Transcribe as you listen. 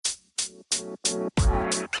Hi,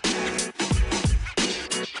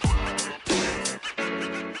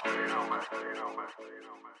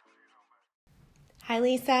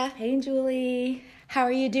 Lisa. Hey, Julie. How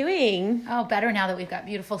are you doing? Oh, better now that we've got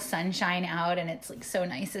beautiful sunshine out and it's like so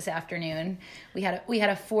nice this afternoon. We had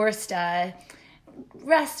a forced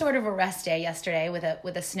rest day yesterday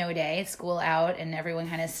with a snow day, school out, and everyone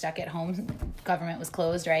kind of stuck at home. Government was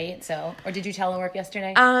closed, right? So, or did you telework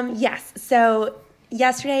yesterday? Yes. So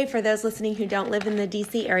yesterday, for those listening who don't live in the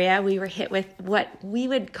DC area, we were hit with what we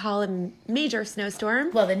would call a major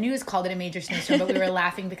snowstorm. Well, the news called it a major snowstorm, but we were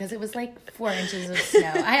laughing because it was like 4 inches of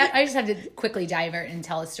snow. I just had to quickly divert and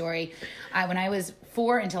tell a story. When I was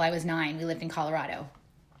 4 until I was 9, we lived in Colorado.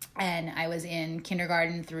 And I was in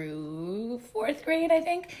kindergarten through 4th grade, I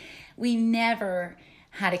think. We never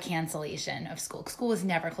had a cancellation of school. School was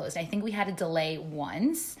never closed. I think we had a delay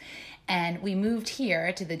once. And we moved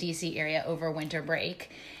here to the DC area over winter break.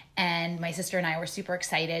 And my sister and I were super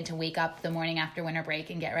excited to wake up the morning after winter break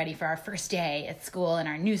and get ready for our first day at school in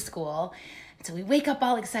our new school. So we wake up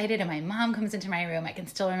all excited and my mom comes into my room. I can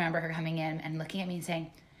still remember her coming in and looking at me and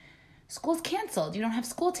saying, "School's canceled. You don't have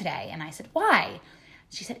school today." And I said, "Why?"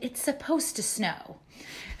 She said, "It's supposed to snow."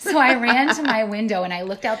 So I ran to my window and I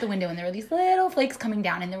looked out the window and there were these little flakes coming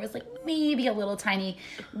down and there was like maybe a little tiny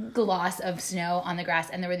gloss of snow on the grass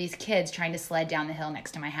and there were these kids trying to sled down the hill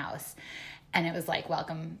next to my house. And it was like,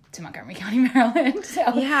 welcome to Montgomery County, Maryland.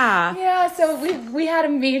 So yeah. So we had a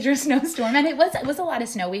major snowstorm and it was a lot of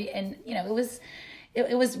snow.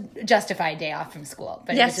 It was a justified day off from school,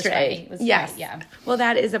 but yesterday. It was yes. Yeah. Well,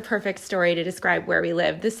 that is a perfect story to describe where we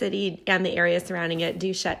live. The city and the area surrounding it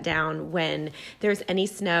do shut down when there's any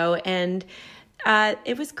snow. And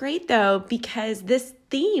it was great, though, because this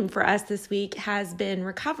theme for us this week has been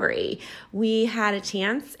recovery. We had a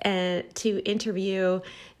chance to interview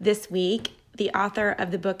this week the author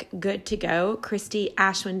of the book Good to Go, Christy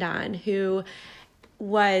Aschwanden, who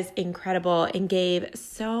was incredible and gave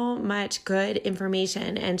so much good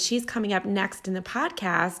information. And she's coming up next in the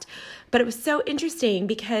podcast. But it was so interesting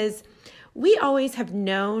because we always have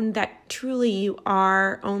known that truly you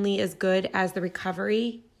are only as good as the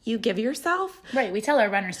recovery you give yourself. Right. We tell our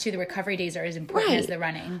runners too, the recovery days are as important as the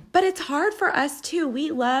running. But it's hard for us too. We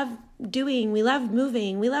love moving, we love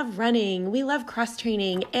running, we love cross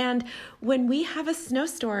training. And when we have a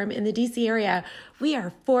snowstorm in the DC area, we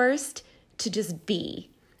are forced to just be.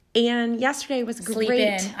 And yesterday was great. Sleep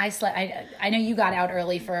in. I slept. I know you got out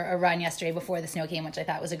early for a run yesterday before the snow came, which I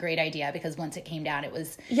thought was a great idea because once it came down, it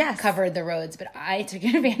was covered the roads. But I took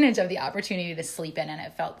advantage of the opportunity to sleep in, and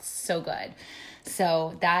it felt so good.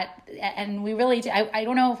 So that, and we really, I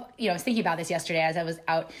don't know, I was thinking about this yesterday as I was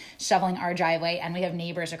out shoveling our driveway, and we have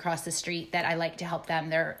neighbors across the street that I like to help them.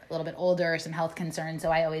 They're a little bit older, some health concerns, so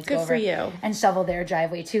I always go over and shovel their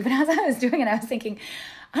driveway too. But as I was doing it, I was thinking,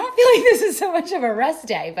 I don't feel like this is so much of a rest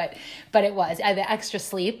day, but it was. The extra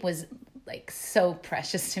sleep was like so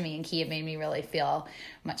precious to me and key. It made me really feel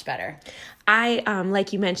much better. I,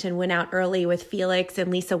 like you mentioned, went out early with Felix and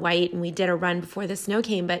Lisa White, and we did a run before the snow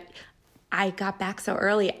came, but I got back so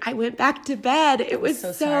early. I went back to bed. It was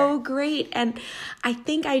so great. And I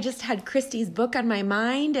think I just had Christy's book on my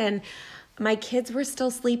mind and my kids were still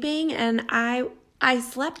sleeping and I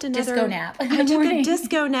slept another disco nap. I took a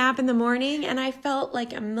disco nap in the morning and I felt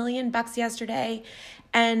like $1,000,000 yesterday.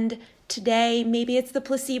 And today, maybe it's the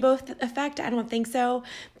placebo effect. I don't think so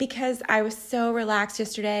because I was so relaxed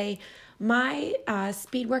yesterday. My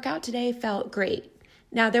speed workout today felt great.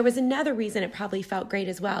 Now, there was another reason it probably felt great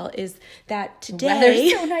as well, is that today...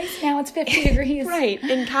 Weather's so nice now, it's 50 degrees. Right.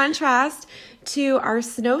 In contrast to our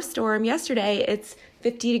snowstorm yesterday, it's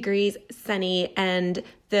 50 degrees, sunny, and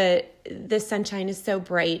the sunshine is so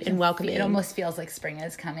bright and welcoming. It almost feels like spring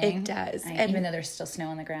is coming. It does. Even though there's still snow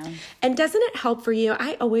on the ground. And doesn't it help for you?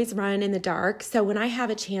 I always run in the dark, so when I have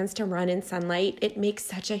a chance to run in sunlight, it makes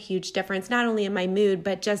such a huge difference, not only in my mood,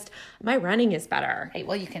 but just my running is better. Right,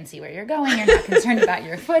 well, you can see where you're going. You're not concerned about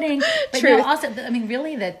your footing. But no, also,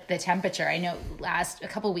 really the temperature. I know a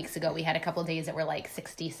couple weeks ago, we had a couple days that were like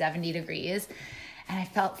 60, 70 degrees. And I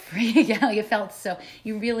felt free again. Like it felt so,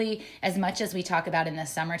 you really, as much as we talk about in the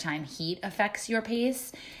summertime, heat affects your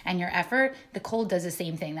pace and your effort, the cold does the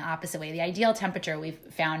same thing, the opposite way. The ideal temperature we've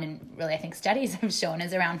found, and really I think studies have shown,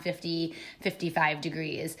 is around 50, 55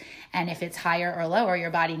 degrees. And if it's higher or lower,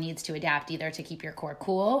 your body needs to adapt either to keep your core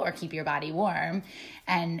cool or keep your body warm.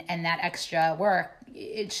 And that extra work,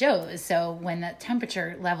 it shows. So when the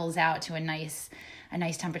temperature levels out to a nice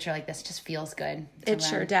temperature like this, just feels good. It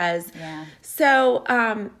sure does. Yeah. So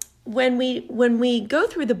when we go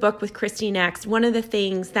through the book with Christy next, one of the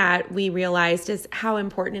things that we realized is how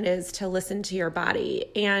important it is to listen to your body.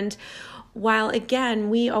 And while, again,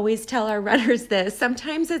 we always tell our runners this,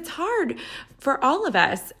 sometimes it's hard for all of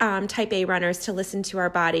us type A runners to listen to our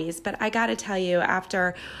bodies. But I got to tell you,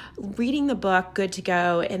 after reading the book, Good to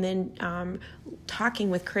Go, and then talking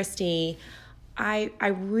with Christy, I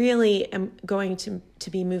really am going to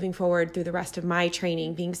be moving forward through the rest of my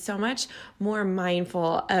training, being so much more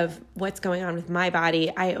mindful of what's going on with my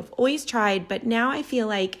body. I have always tried, but now I feel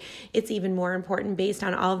like it's even more important based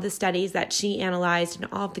on all of the studies that she analyzed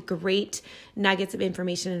and all of the great nuggets of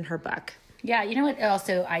information in her book. Yeah, you know what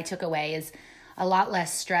also I took away is a lot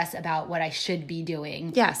less stress about what I should be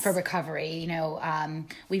doing for recovery. You know,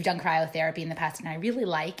 we've done cryotherapy in the past and I really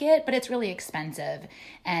like it, but it's really expensive.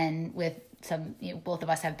 And with both of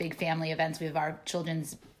us have big family events. We have our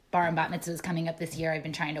children's bar and bat mitzvahs coming up this year. I've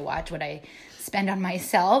been trying to watch what I spend on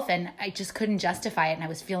myself, and I just couldn't justify it. And I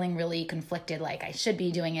was feeling really conflicted, like I should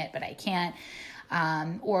be doing it, but I can't.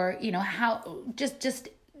 Or, you know, how just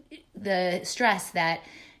the stress that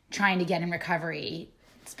trying to get in recovery,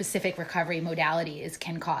 specific recovery modalities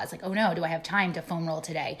can cause. Like, oh no, do I have time to foam roll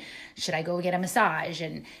today? Should I go get a massage?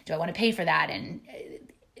 And do I want to pay for that? And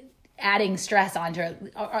adding stress onto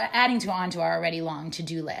our already long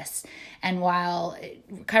to-do list. And while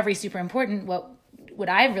recovery is super important, what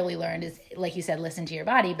I've really learned is, like you said, listen to your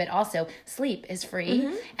body, but also sleep is free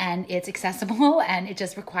and it's accessible and it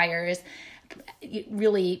just requires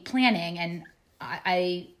really planning. And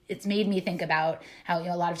it's made me think about how, you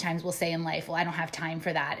know, a lot of times we'll say in life, well, I don't have time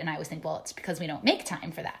for that. And I always think, well, it's because we don't make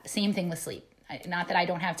time for that. Same thing with sleep. Not that I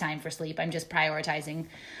don't have time for sleep. I'm just prioritizing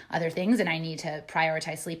other things, and I need to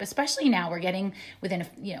prioritize sleep, especially now we're getting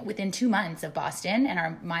within 2 months of Boston and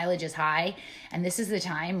our mileage is high. And this is the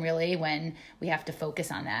time really when we have to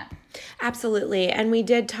focus on that. Absolutely. And we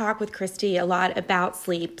did talk with Christy a lot about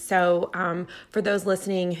sleep. So for those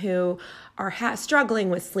listening who are struggling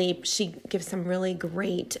with sleep, she gives some really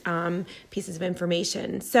great pieces of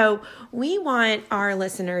information. So we want our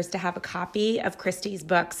listeners to have a copy of Christy's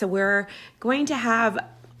book. So we're going to have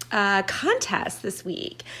a contest this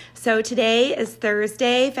week. So today is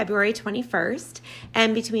Thursday, February 21st.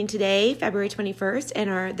 And between today, February 21st,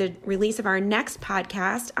 and the release of our next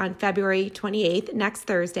podcast on February 28th, next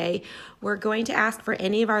Thursday, we're going to ask for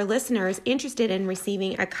any of our listeners interested in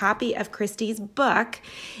receiving a copy of Christy's book,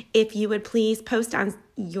 if you would please post on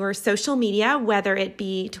your social media, whether it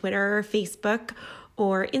be Twitter, Facebook,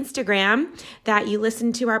 or Instagram, that you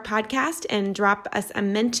listen to our podcast and drop us a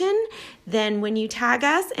mention. Then when you tag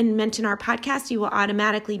us and mention our podcast, you will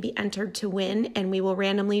automatically be entered to win, and we will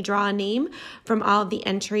randomly draw a name from all of the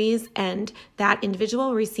entries, and that individual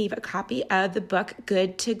will receive a copy of the book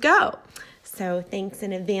Good to Go. So thanks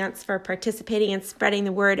in advance for participating and spreading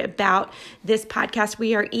the word about this podcast.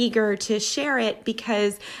 We are eager to share it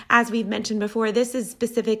because, as we've mentioned before, this is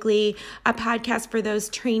specifically a podcast for those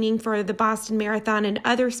training for the Boston Marathon and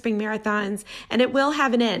other spring marathons, and it will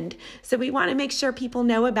have an end. So we want to make sure people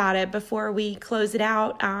know about it before we close it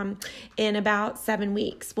out in about 7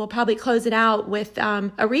 weeks. We'll probably close it out with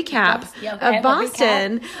a recap of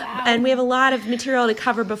Boston. Wow. And we have a lot of material to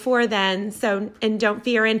cover before then. So, and don't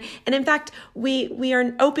fear. And in fact, we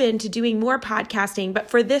are open to doing more podcasting, but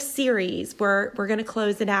for this series, we're going to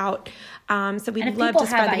close it out. So we'd love to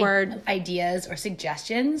spread the word. Ideas or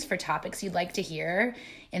suggestions for topics you'd like to hear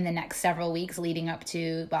in the next several weeks leading up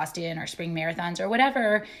to Boston or spring marathons or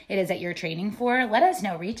whatever it is that you're training for, let us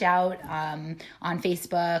know. Reach out on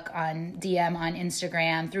Facebook, on DM, on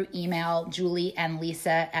Instagram, through email, Julie and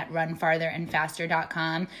Lisa at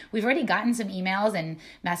runfartherandfaster.com. We've already gotten some emails and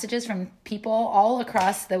messages from people all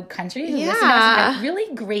across the country who listen to us, with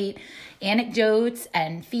really great anecdotes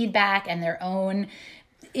and feedback and their own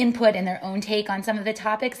input and their own take on some of the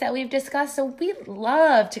topics that we've discussed. So we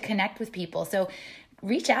love to connect with people. So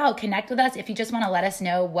reach out, connect with us if you just want to let us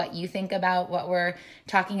know what you think about what we're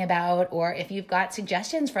talking about, or if you've got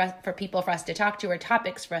suggestions for people for us to talk to or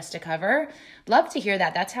topics for us to cover. Love to hear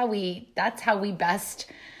that. That's how we best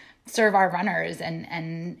serve our runners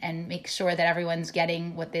and make sure that everyone's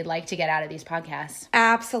getting what they'd like to get out of these podcasts.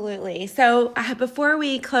 Absolutely. So before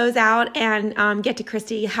we close out and get to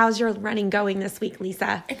Christy, how's your running going this week,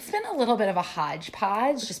 Lisa? It's been a little bit of a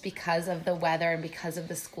hodgepodge just because of the weather and because of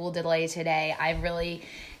the school delay today. I've really,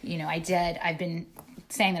 I've been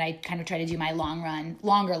saying that I kind of try to do my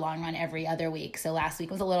longer long run every other week. So last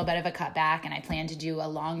week was a little bit of a cutback, and I plan to do a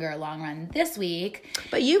longer long run this week.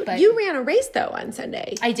 But you ran a race though on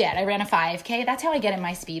Sunday. I did. I ran a 5K. That's how I get in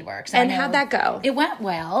my speed work. So and how'd that go? It went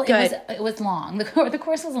well. Good. It was long. The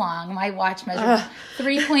course was long. My watch measured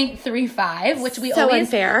 3.35, which we always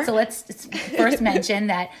unfair. So let's first mention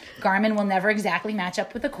that Garmin will never exactly match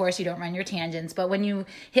up with the course. You don't run your tangents, but when you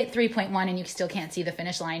hit 3.1 and you still can't see the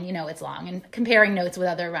finish line, you know it's long. And comparing notes with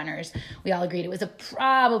other runners, we all agreed it was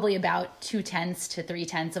probably about 0.2 to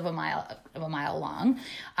 0.3 of a mile long,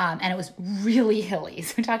 and it was really hilly.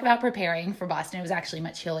 So talk about preparing for Boston. It was actually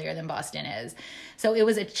much hillier than Boston is. So it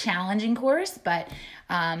was a challenging course, but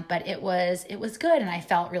it was good, and I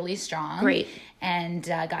felt really strong. Great. And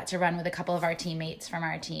got to run with a couple of our teammates from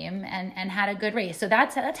our team and had a good race. So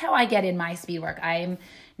that's how I get in my speed work. I'm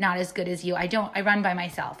not as good as you. I run by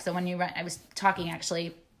myself. So when you run, I was talking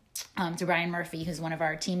actually to Brian Murphy, who's one of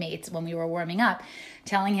our teammates, when we were warming up,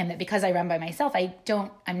 telling him that because I run by myself,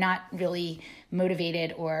 I'm not really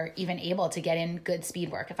motivated or even able to get in good speed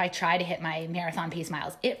work. If I try to hit my marathon pace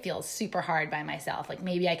miles, it feels super hard by myself. Like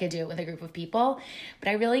maybe I could do it with a group of people, but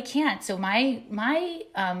I really can't. So my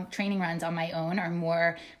training runs on my own are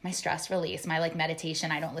more my stress release, my like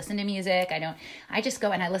meditation. I don't listen to music. I just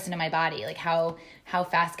go and I listen to my body. Like how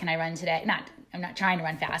fast can I run today? I'm not trying to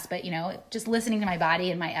run fast, but just listening to my body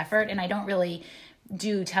and my effort. And I don't really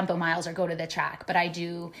do tempo miles or go to the track, but I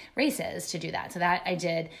do races to do that. So that I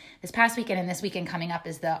did this past weekend, and this weekend coming up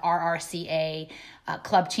is the RRCA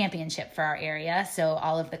club championship for our area. So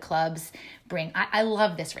all of the clubs I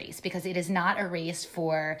love this race because it is not a race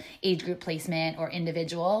for age group placement or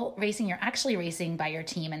individual racing. You're actually racing by your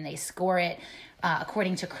team, and they score it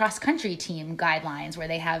according to cross-country team guidelines, where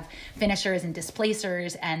they have finishers and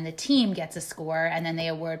displacers, and the team gets a score, and then they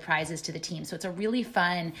award prizes to the team. So it's a really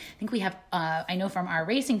fun, I think we have, I know from our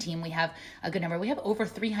racing team, we have a good number. We have over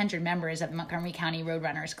 300 members of the Montgomery County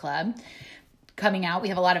Roadrunners Club coming out. We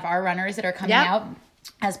have a lot of our runners that are coming out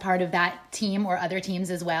as part of that team or other teams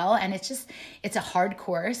as well. And it's a hard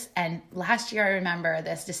course. And last year I remember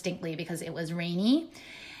this distinctly because it was rainy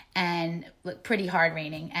and pretty hard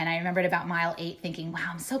raining. And I remembered about mile 8 thinking, wow,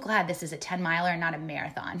 I'm so glad this is a 10 miler and not a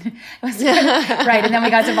marathon. It was right. And then we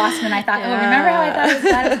got to Boston and I thought, remember how I thought it was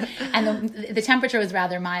glad? And the temperature was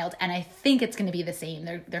rather mild. And I think it's going to be the same.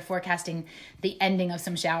 They're forecasting the ending of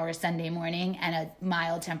some showers Sunday morning and a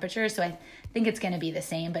mild temperature. So I think it's going to be the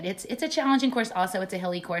same, but it's a challenging course. Also, it's a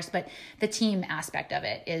hilly course, but the team aspect of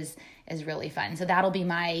it is really fun. So that'll be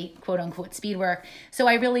my quote unquote speed work. So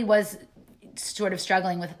I really was sort of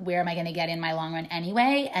struggling with where am I going to get in my long run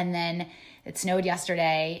anyway. And then it snowed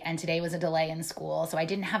yesterday and today was a delay in school. So I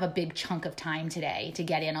didn't have a big chunk of time today to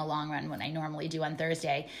get in a long run when I normally do on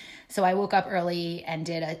Thursday. So I woke up early and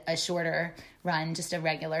did a shorter run, just a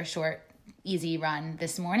regular short, easy run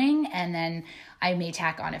this morning. And then I may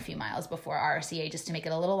tack on a few miles before RRCA just to make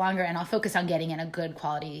it a little longer. And I'll focus on getting in a good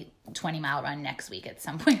quality 20-mile run next week at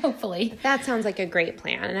some point, hopefully. That sounds like a great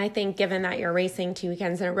plan. And I think given that you're racing 2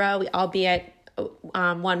 weekends in a row, albeit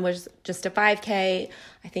one was just a 5K,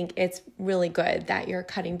 I think it's really good that you're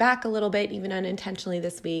cutting back a little bit, even unintentionally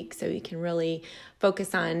this week, so you can really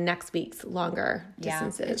focus on next week's longer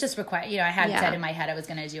distances. It's just required. I had said in my head I was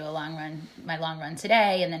going to do my long run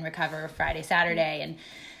today and then recover Friday, Saturday, and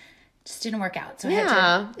just didn't work out. So I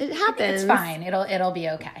had to, it happens. It's fine. It'll be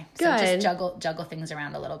okay. So Good. just juggle things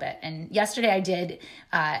around a little bit. And yesterday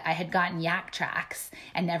I had gotten Yak tracks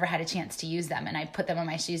and never had a chance to use them. And I put them on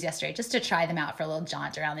my shoes yesterday just to try them out for a little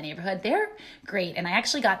jaunt around the neighborhood. They're great. And I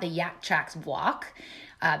actually got the Yak tracks walk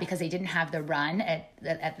because they didn't have the run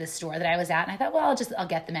at the store that I was at. And I thought, well, I'll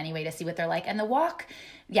get them anyway to see what they're like. And the walk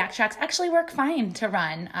Yak tracks actually work fine to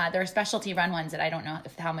run. There are specialty run ones that I don't know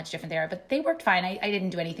how much different they are, but they worked fine. I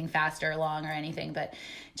didn't do anything fast or long or anything, but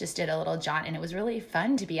just did a little jaunt. And it was really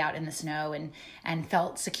fun to be out in the snow and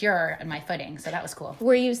felt secure in my footing. So that was cool.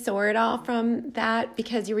 Were you sore at all from that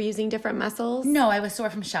because you were using different muscles? No, I was sore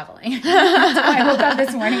from shoveling. I woke up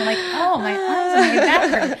this morning like, oh, my arms and my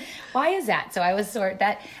back hurt. Why is that? So I was sore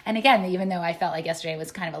that. And again, even though I felt like yesterday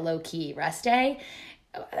was kind of a low key rest day,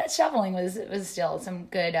 that shoveling was still some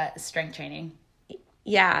good strength training.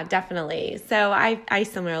 Yeah, definitely. So I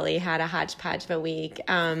similarly had a hodgepodge of a week,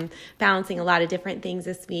 balancing a lot of different things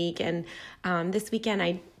this week. And this weekend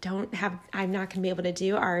I'm not going to be able to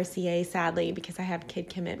do RCA, sadly, because I have kid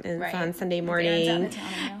commitments on Sunday morning.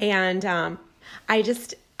 And I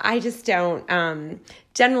just don't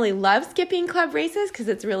generally love skipping club races because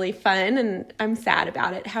it's really fun and I'm sad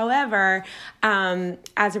about it. However,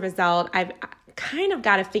 as a result, I've kind of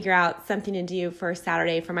got to figure out something to do for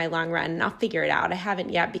Saturday for my long run, and I'll figure it out. I haven't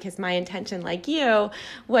yet because my intention, like you,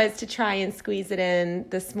 was to try and squeeze it in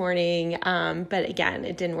this morning. But again,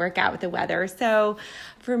 it didn't work out with the weather. So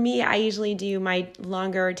for me, I usually do my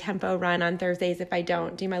longer tempo run on Thursdays if I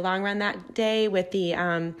don't do my long run that day with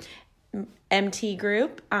the MT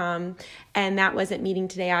group, and that wasn't meeting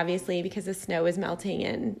today, obviously, because the snow was melting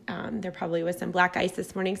and there probably was some black ice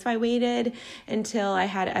this morning. So I waited until I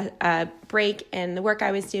had a break in the work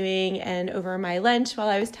I was doing, and over my lunch while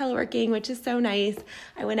I was teleworking, which is so nice,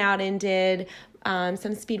 I went out and did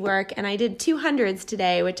some speed work, and I did 200s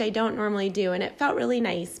today, which I don't normally do, and it felt really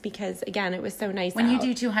nice because, again, it was so nice When out.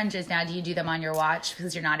 you do 200s now, do you do them on your watch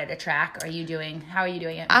because you're not at a track? How are you doing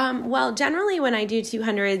it? Well, generally when I do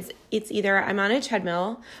 200s, it's either I'm on a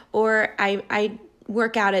treadmill or I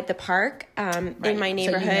work out at the park in my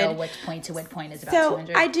neighborhood. So you know which point to which point is about So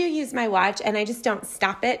 200. I do use my watch, and I just don't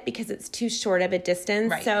stop it because it's too short of a distance.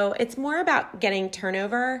 Right. So it's more about getting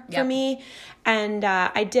turnover for Yep. me. And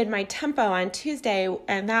I did my tempo on Tuesday,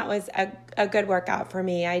 and that was a good workout for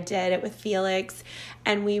me. I did it with Felix,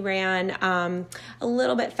 and we ran a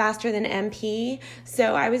little bit faster than MP.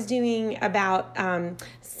 So I was doing about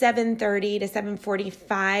 7:30 to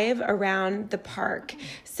 7:45 around the park.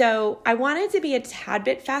 So I wanted to be a tad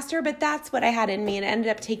bit faster, but that's what I had in me, and it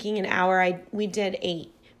ended up taking an hour. We did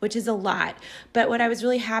 8, which is a lot. But what I was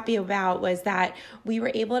really happy about was that we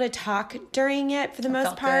were able to talk during it for the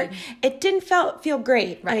most part. Good. It didn't feel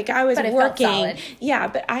great. Right. Like I was But it felt working. solid. Yeah,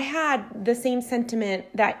 but I had the same sentiment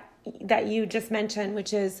that you just mentioned,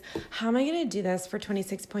 which is, how am I going to do this for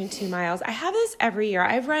 26.2 miles? I have this every year.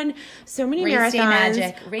 I've run so many Race marathons. day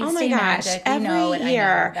magic. Race oh my day gosh, magic. We every know it. year.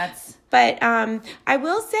 I know. That's... But I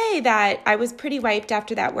will say that I was pretty wiped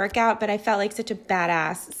after that workout, but I felt like such a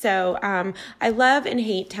badass. So I love and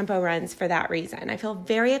hate tempo runs for that reason. I feel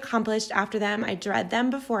very accomplished after them. I dread them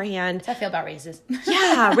beforehand. That's how I feel about races.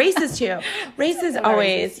 Yeah, races too. Races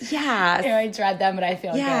always. Yeah. You know, I dread them, but I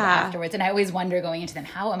feel good Yeah. afterwards. And I always wonder going into them,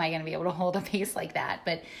 how am I going to be able to hold a pace like that?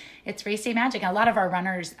 But it's race day magic. And a lot of our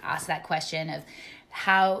runners ask that question of,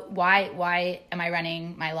 why am I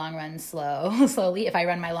running my long run slowly? If I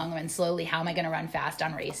run my long run slowly, how am I going to run fast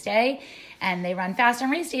on race day? And they run fast on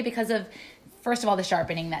race day because of, first of all, the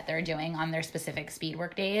sharpening that they're doing on their specific speed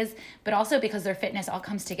work days, but also because their fitness all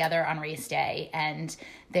comes together on race day, and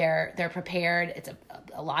they're prepared. It's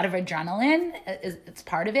a lot of adrenaline. It's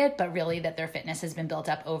part of it, but really that their fitness has been built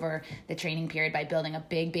up over the training period by building a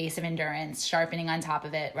big base of endurance, sharpening on top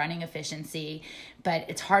of it, running efficiency. But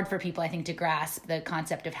it's hard for people, I think, to grasp the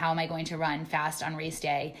concept of how am I going to run fast on race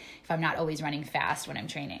day if I'm not always running fast when I'm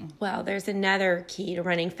training. Well, there's another key to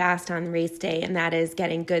running fast on race day, and that is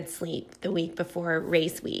getting good sleep the week before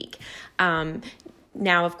race week.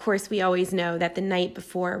 Now, of course, we always know that the night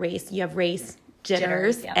before a race, you have race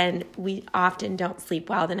jitters, yeah. And we often don't sleep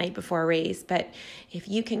well the night before a race. But if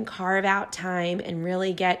you can carve out time and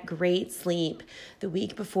really get great sleep the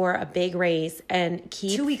week before a big race and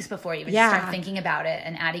keep 2 weeks before you even start thinking about it,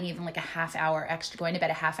 and adding even like a half hour extra, going to bed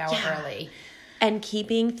a half hour early. And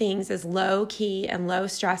keeping things as low key and low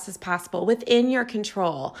stress as possible within your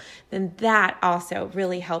control, then that also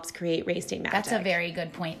really helps create race day magic. That's a very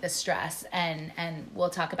good point, the stress. And we'll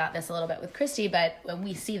talk about this a little bit with Christy, but when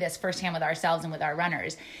we see this firsthand with ourselves and with our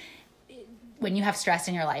runners, when you have stress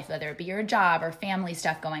in your life, whether it be your job or family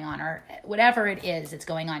stuff going on or whatever it is that's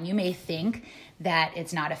going on, you may think that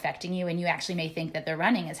it's not affecting you, and you actually may think that the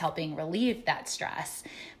running is helping relieve that stress,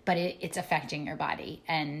 but it's affecting your body.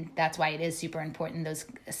 And that's why it is super important,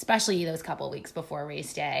 especially those couple of weeks before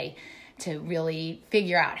race day, to really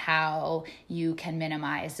figure out how you can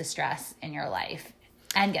minimize the stress in your life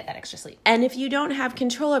and get that extra sleep. And if you don't have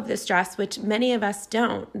control of the stress, which many of us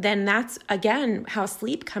don't, then that's, again, how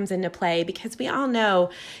sleep comes into play, because we all know,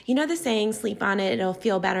 the saying, sleep on it, it'll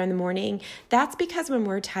feel better in the morning. That's because when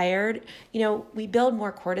we're tired, we build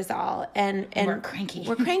more cortisol and we're cranky.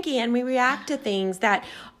 We're cranky and we react to things that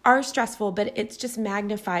are stressful, but it's just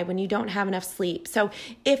magnified when you don't have enough sleep. So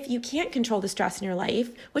if you can't control the stress in your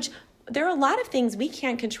life, which there are a lot of things we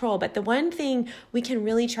can't control, but the one thing we can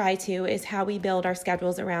really try to is how we build our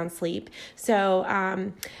schedules around sleep.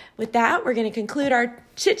 So with that, we're going to conclude our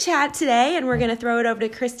chit chat today, and we're going to throw it over to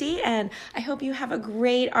Christy. And I hope you have a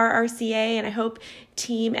great RRCA, and I hope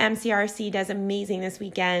Team MCRC does amazing this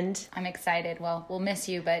weekend. I'm excited. Well, we'll miss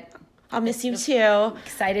you, but I'll miss you too.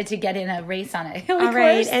 Excited to get in a race on it. All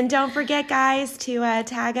right. And don't forget, guys, to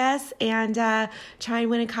tag us and try and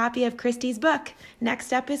win a copy of Christy's book.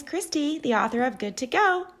 Next up is Christy, the author of Good to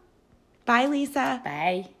Go. Bye, Lisa.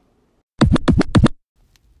 Bye.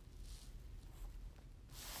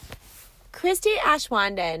 Christy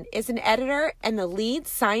Ashwanden is an editor and the lead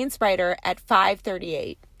science writer at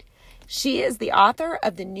 538. She is the author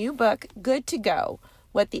of the new book, Good to Go,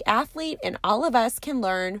 What the Athlete and All of Us Can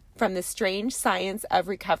Learn from the Strange Science of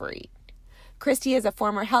Recovery. Christy is a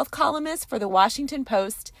former health columnist for the Washington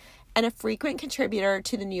Post and a frequent contributor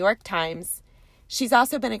to the New York Times. She's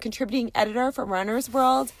also been a contributing editor for Runner's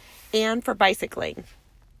World and for Bicycling.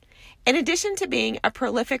 In addition to being a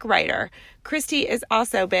prolific writer, Christy has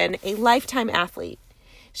also been a lifetime athlete.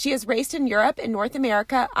 She has raced in Europe and North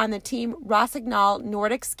America on the Team Rossignol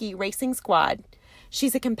Nordic Ski Racing Squad.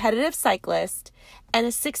 She's a competitive cyclist and a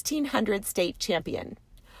 1600 state champion.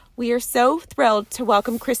 We are so thrilled to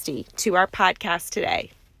welcome Christy to our podcast today.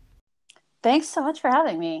 Thanks so much for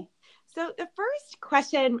having me. So the first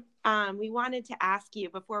question we wanted to ask you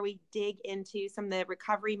before we dig into some of the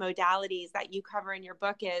recovery modalities that you cover in your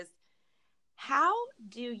book is, how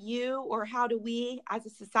do you or how do we as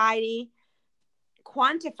a society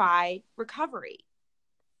quantify recovery?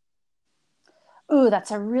 Ooh,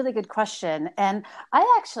 that's a really good question. And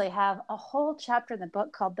I actually have a whole chapter in the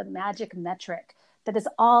book called The Magic Metric that is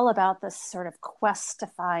all about this sort of quest to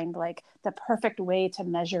find like the perfect way to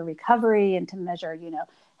measure recovery and to measure,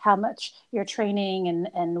 how much you're training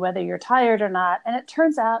and whether you're tired or not. And it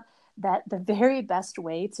turns out that the very best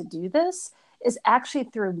way to do this is actually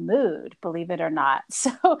through mood, believe it or not.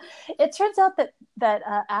 So it turns out that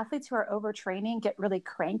athletes who are overtraining get really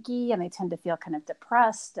cranky and they tend to feel kind of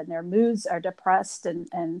depressed, and their moods are depressed,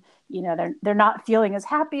 and they're not feeling as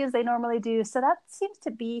happy as they normally do. So that seems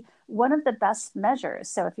to be one of the best measures.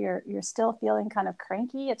 So if you're still feeling kind of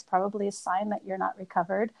cranky, it's probably a sign that you're not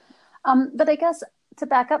recovered. But I guess to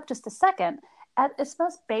back up just a second, at its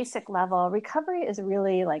most basic level, recovery is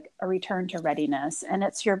really like a return to readiness. And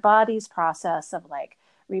it's your body's process of like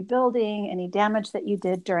rebuilding any damage that you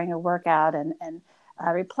did during a workout and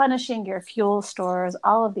replenishing your fuel stores,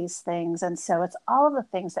 all of these things. And so it's all of the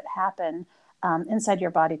things that happen inside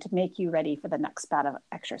your body to make you ready for the next bout of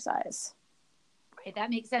exercise. Right, that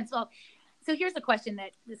makes sense. Well, so here's a question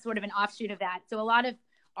that is sort of an offshoot of that. So a lot of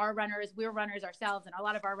our runners, we're runners ourselves, and a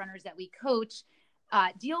lot of our runners that we coach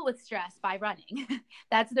deal with stress by running.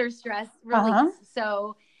 That's their stress release. Uh-huh.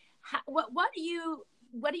 So what do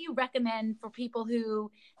you recommend for people who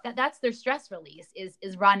that's their stress release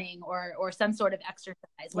is running or some sort of exercise?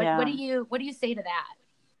 What do you say to that?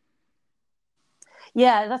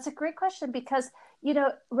 Yeah, that's a great question because,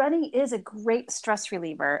 running is a great stress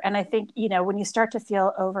reliever. And I think, when you start to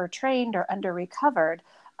feel overtrained or under recovered,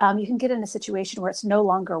 you can get in a situation where it's no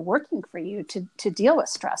longer working for you to deal with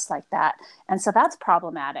stress like that. And so that's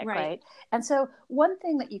problematic, right? And so one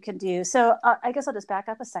thing that you can do, so I guess I'll just back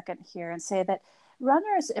up a second here and say that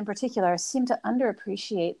runners in particular seem to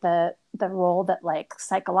underappreciate the role that like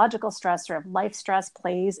psychological stress or life stress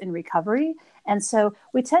plays in recovery. And so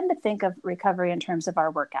we tend to think of recovery in terms of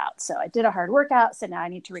our workout. So I did a hard workout, so now I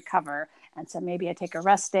need to recover. And so maybe I take a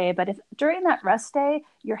rest day. But if during that rest day,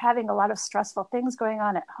 you're having a lot of stressful things going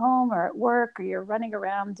on at home or at work, or you're running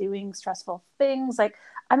around doing stressful things, like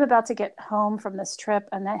I'm about to get home from this trip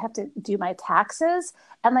and I have to do my taxes.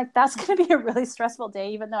 And like, that's going to be a really stressful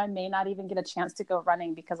day, even though I may not even get a chance to go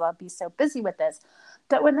running because I'll be so busy with this.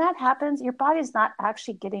 But when that happens, your body's not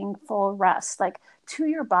actually getting full rest. Like to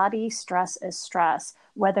your body, stress is stress,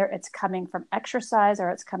 whether it's coming from exercise or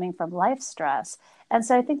it's coming from life stress. And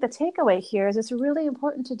so I think the takeaway here is it's really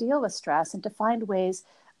important to deal with stress and to find ways,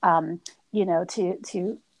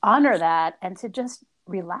 to honor that and to just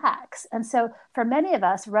relax. And so for many of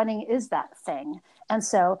us, running is that thing. And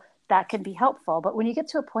so that can be helpful. But when you get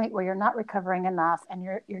to a point where you're not recovering enough and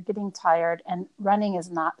you're getting tired and running is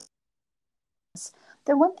not,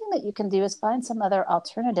 then one thing that you can do is find some other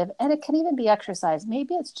alternative. And it can even be exercise.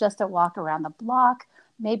 Maybe it's just a walk around the block.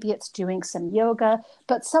 Maybe it's doing some yoga,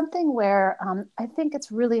 but something where I think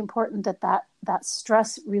it's really important that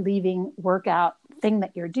stress relieving workout thing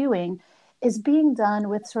that you're doing is being done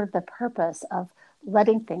with sort of the purpose of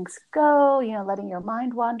letting things go, letting your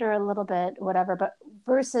mind wander a little bit, whatever, but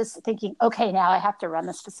versus thinking, okay, now I have to run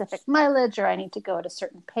a specific mileage or I need to go at a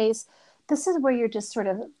certain pace. This is where you're just sort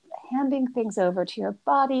of handing things over to your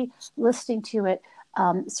body, listening to it,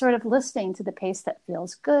 sort of listening to the pace that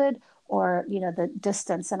feels good, or, the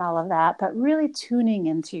distance and all of that, but really tuning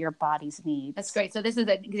into your body's needs. That's great. So this is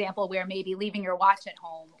an example where maybe leaving your watch at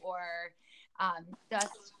home or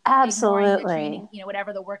just absolutely training,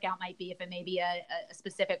 whatever the workout might be, if it may be a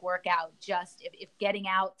specific workout, just if getting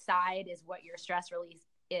outside is what your stress release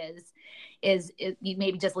is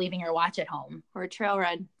maybe just leaving your watch at home or a trail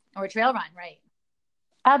run. Right.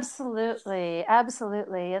 Absolutely,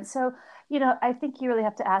 absolutely. And so, I think you really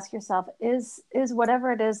have to ask yourself, is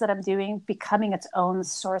whatever it is that I'm doing becoming its own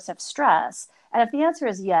source of stress? And if the answer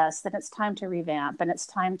is yes, then it's time to revamp, and it's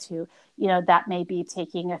time to, that may be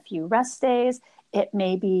taking a few rest days. It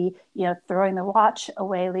may be, throwing the watch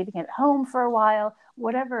away, leaving it home for a while,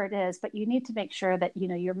 whatever it is, but you need to make sure that,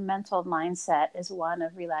 your mental mindset is one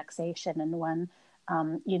of relaxation and one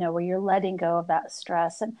where you're letting go of that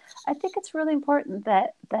stress. And I think it's really important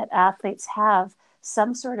that athletes have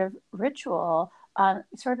some sort of ritual on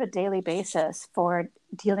sort of a daily basis for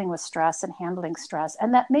dealing with stress and handling stress.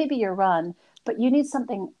 And that may be your run, but you need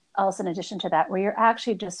something else in addition to that where you're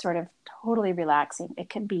actually just sort of totally relaxing. It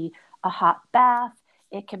can be a hot bath.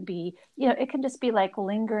 It can be, it can just be like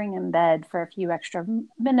lingering in bed for a few extra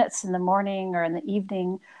minutes in the morning or in the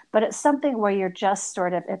evening. But it's something where you're just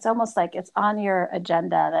sort of, it's almost like it's on your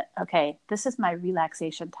agenda that, okay, this is my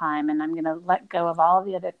relaxation time, and I'm going to let go of all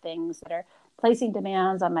the other things that are placing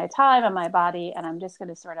demands on my time and my body. And I'm just going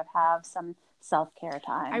to sort of have some self-care I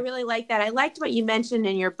time. really like that. I liked what you mentioned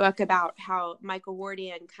in your book about how Michael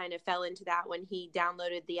Wardian kind of fell into that when he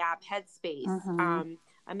downloaded the app Headspace, Mm-hmm.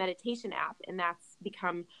 a meditation app. And that's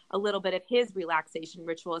become a little bit of his relaxation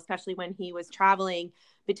ritual, especially when he was traveling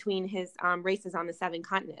between his races on the 7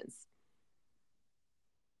 continents.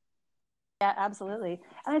 Yeah, absolutely.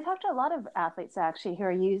 And I talked to a lot of athletes actually who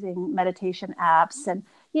are using meditation apps, and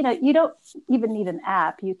you don't even need an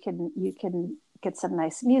app. You can get some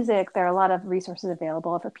nice music. There are a lot of resources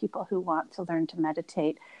available for people who want to learn to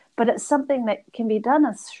meditate, but it's something that can be done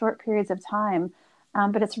in short periods of time.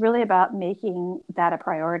 But it's really about making that a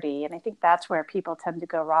priority. And I think that's where people tend to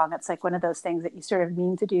go wrong. It's like one of those things that you sort of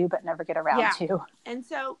mean to do, but never get around Yeah. to. And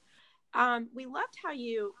so we loved how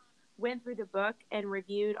you went through the book and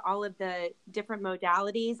reviewed all of the different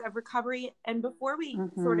modalities of recovery. And before we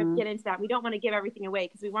sort of Mm-hmm. get into that, we don't want to give everything away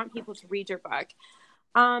because we want people to read your book.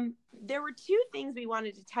 There were 2 things we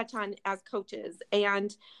wanted to touch on as coaches,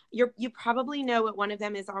 and you probably know what one of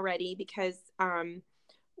them is already because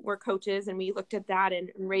we're coaches and we looked at that and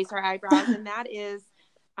raised our eyebrows, and that is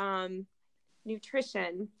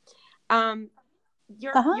nutrition. Um,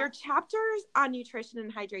 Uh-huh. your chapters on nutrition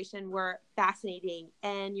and hydration were fascinating,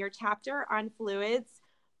 and your chapter on fluids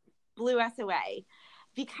blew us away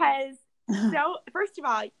because so first of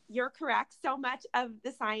all, you're correct. So much of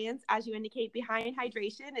the science, as you indicate, behind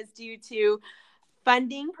hydration is due to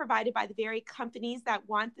funding provided by the very companies that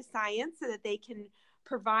want the science so that they can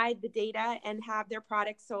provide the data and have their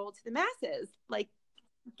products sold to the masses, like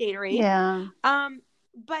Gatorade. Yeah. Um,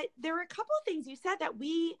 but there were a couple of things you said that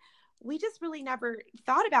we just really never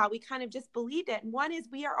thought about. We kind of just believed it. And one is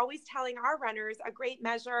we are always telling our runners a great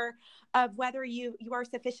measure of whether you are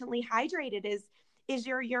sufficiently hydrated is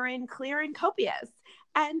your urine clear and copious.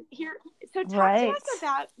 And here, so talk to Right. us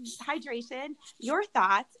about hydration, your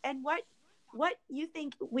thoughts, and what you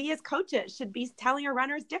think we as coaches should be telling our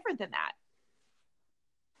runners different than that.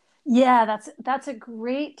 Yeah, that's a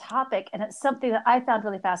great topic, and it's something that I found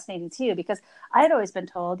really fascinating too, because I had always been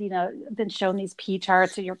told, been shown these pee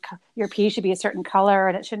charts, so your pee should be a certain color,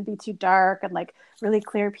 and it shouldn't be too dark, and like really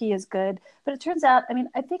clear pee is good. But it turns out, I mean,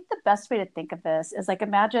 I think the best way to think of this is like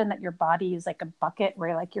imagine that your body is like a bucket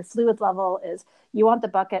where like your fluid level is you want the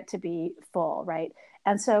bucket to be full, right?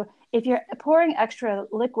 And so if you're pouring extra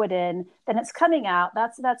liquid in, then it's coming out.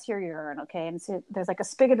 That's your urine, okay? And so there's like a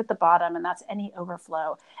spigot at the bottom, and that's any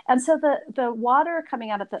overflow. And so the water coming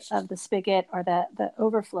out of the spigot or the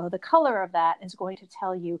overflow, the color of that is going to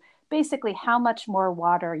tell you basically how much more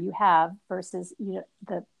water you have versus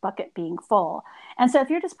the bucket being full. And so if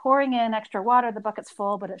you're just pouring in extra water, the bucket's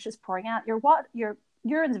full, but it's just pouring out. Your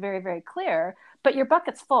urine's very, very clear, but your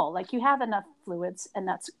bucket's full. Like you have enough fluids, and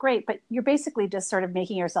that's great. But you're basically just sort of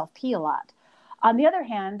making yourself pee a lot. On the other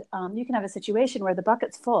hand, you can have a situation where the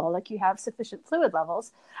bucket's full, like you have sufficient fluid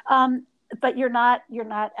levels, but you're not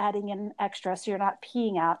adding in extra, so you're not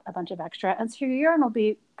peeing out a bunch of extra, and so your urine will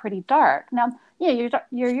be pretty dark. Now, your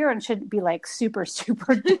urine shouldn't be like super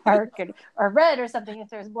super dark or red or something. If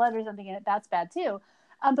there's blood or something in it, that's bad too.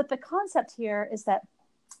 But the concept here is that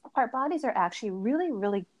our bodies are actually really,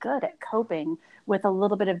 really good at coping with a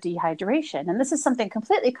little bit of dehydration. And this is something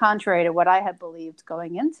completely contrary to what I had believed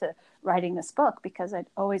going into writing this book, because I'd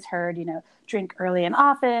always heard, drink early and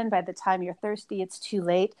often. By the time you're thirsty, it's too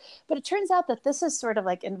late. But it turns out that this is sort of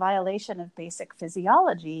like in violation of basic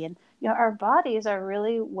physiology. And, our bodies are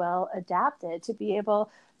really well adapted to be able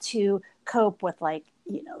to cope with like,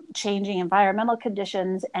 changing environmental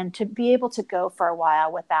conditions, and to be able to go for a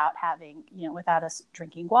while without having, without us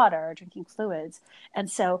drinking water or drinking fluids.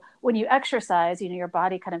 And so when you exercise, your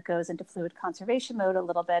body kind of goes into fluid conservation mode a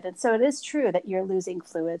little bit. And so it is true that you're losing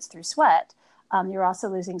fluids through sweat. You're also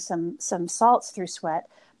losing some salts through sweat,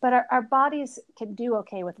 but our bodies can do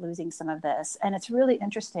okay with losing some of this. And it's really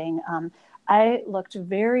interesting. I looked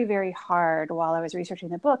very, very hard while I was researching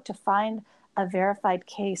the book to find a verified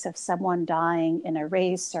case of someone dying in a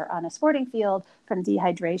race or on a sporting field from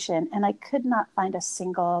dehydration, and I could not find a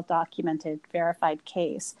single documented verified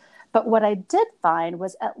case. But what I did find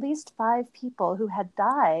was at least 5 people who had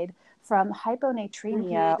died from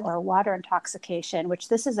hyponatremia or water intoxication, which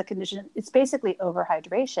this is a condition, it's basically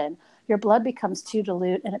overhydration. Your blood becomes too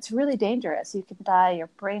dilute and it's really dangerous. You can die, your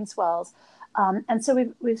brain swells. And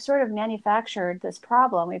so we've sort of manufactured this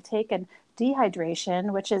problem. We've taken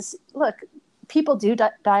dehydration, which is, look, people do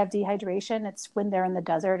die of dehydration. It's when they're in the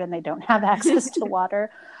desert and they don't have access to water.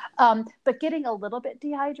 But getting a little bit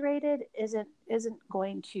dehydrated isn't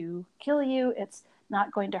going to kill you. It's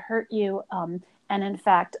not going to hurt you. And in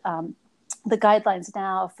fact, the guidelines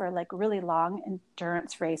now for like really long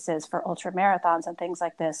endurance races, for ultra marathons and things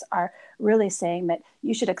like this, are really saying that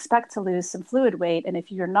you should expect to lose some fluid weight. And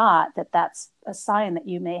if you're not, that's a sign that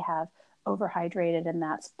you may have overhydrated, and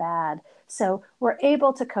that's bad. So we're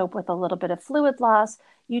able to cope with a little bit of fluid loss.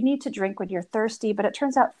 You need to drink when you're thirsty, but it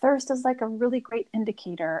turns out thirst is like a really great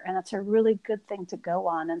indicator, and it's a really good thing to go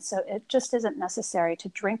on. And so it just isn't necessary to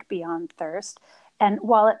drink beyond thirst. And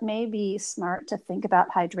while it may be smart to think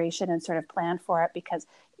about hydration and sort of plan for it, because,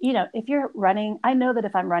 if you're running, I know that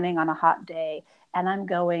if I'm running on a hot day and I'm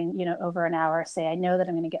going, over an hour, say, I know that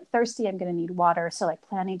I'm going to get thirsty, I'm going to need water. So like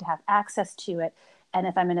planning to have access to it. And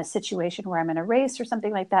if I'm in a situation where I'm in a race or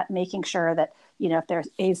something like that, making sure that, if there's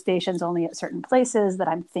aid stations only at certain places, that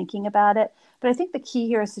I'm thinking about it. But I think the key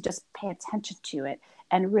here is to just pay attention to it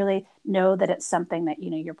and really know that it's something that,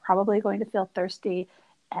 you're probably going to feel thirsty,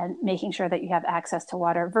 and making sure that you have access to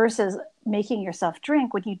water versus making yourself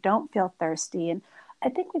drink when you don't feel thirsty. And I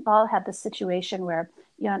think we've all had this situation where,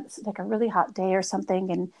 it's like a really hot day or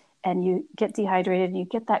something, and you get dehydrated and you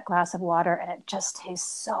get that glass of water and it just tastes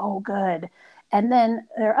so good. And then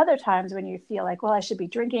there are other times when you feel like, well, I should be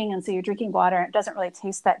drinking. And so you're drinking water and it doesn't really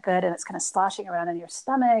taste that good. And it's kind of sloshing around in your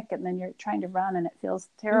stomach. And then you're trying to run and it feels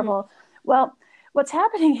terrible. Well, what's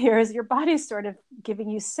happening here is your body's sort of giving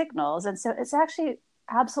you signals. And so it's actually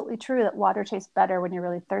absolutely true that water tastes better when you're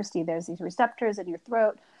really thirsty. There's these receptors in your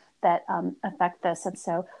throat that affect this. And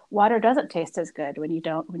so water doesn't taste as good when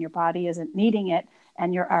your body isn't needing it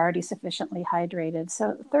and you're already sufficiently hydrated.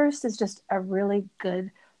 So thirst is just a really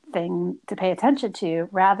good thing to pay attention to,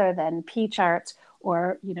 rather than pee charts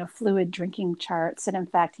or, fluid drinking charts. And in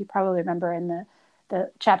fact, you probably remember in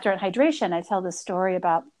the chapter on hydration, I tell this story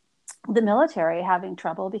about the military having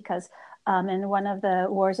trouble because in one of the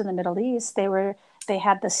wars in the Middle East, they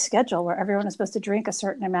had this schedule where everyone was supposed to drink a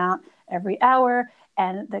certain amount every hour.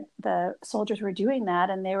 And the soldiers were doing that,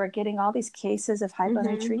 and they were getting all these cases of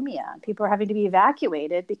hyponatremia. People were having to be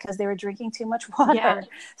evacuated because they were drinking too much water. Yeah.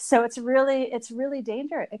 So it's really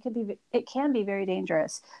dangerous. It can be very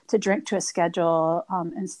dangerous to drink to a schedule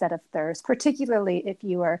instead of thirst, particularly if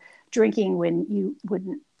you are drinking when you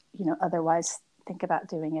wouldn't, otherwise think about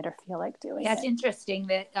doing it or feel like doing it. Yeah, it's interesting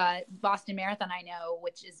that Boston Marathon, I know,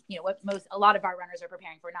 which is, what a lot of our runners are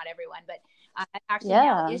preparing for, not everyone, but actually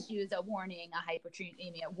now issues a warning, a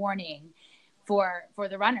hyponatremia warning for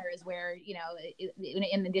the runners, where,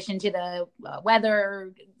 in addition to the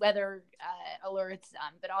weather alerts,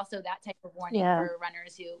 but also that type of warning for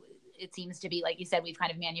runners who, it seems to be, like you said, we've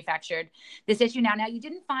kind of manufactured this issue now. Now, you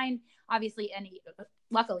didn't find, obviously,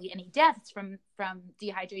 luckily, any deaths from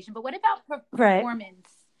dehydration, but what about performance,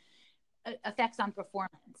 effects on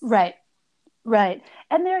performance? Right.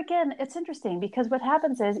 And there again, it's interesting because what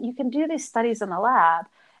happens is you can do these studies in the lab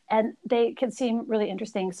and they can seem really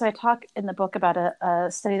interesting. So I talk in the book about a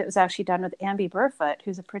study that was actually done with Amby Burfoot,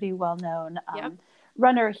 who's a pretty well-known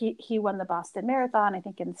runner. He won the Boston Marathon, I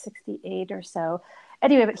think in 68 or so.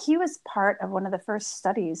 Anyway, but he was part of one of the first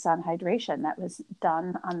studies on hydration that was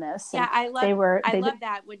done on this. Yeah, I love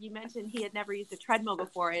that when you mentioned he had never used a treadmill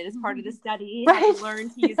before, and as part of the study, he had to learn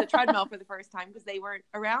to use a treadmill for the first time because they weren't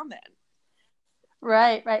around then.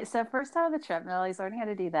 Right. So first time on the treadmill, he's learning how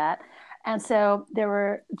to do that. And so there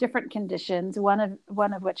were different conditions, one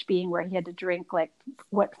of which being where he had to drink like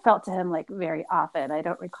what felt to him like very often. I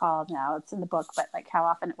don't recall now, it's in the book, but like how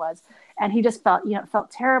often it was. And he just felt, it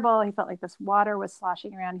felt terrible. He felt like this water was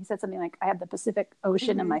sloshing around. He said something like, I have the Pacific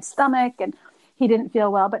Ocean in my stomach. And he didn't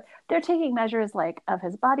feel well, but they're taking measures like of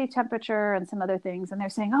his body temperature and some other things. And they're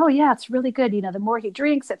saying, oh yeah, it's really good. The more he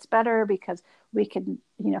drinks, it's better because we can,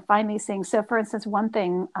 find these things. So for instance, one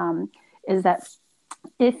thing is that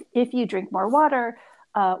if you drink more water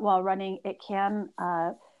while running, it can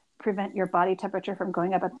prevent your body temperature from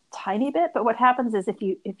going up a tiny bit. But what happens is if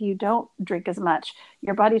you don't drink as much,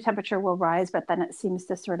 your body temperature will rise, but then it seems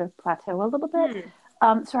to sort of plateau a little bit.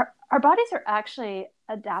 So our bodies are actually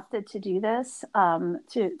adapted to do this,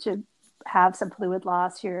 to have some fluid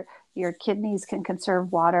loss. Your kidneys can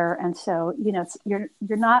conserve water, and so you're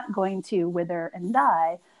not going to wither and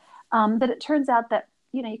die. But it turns out that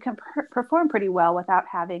you can perform pretty well without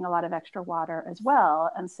having a lot of extra water as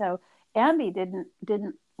well. And so Amby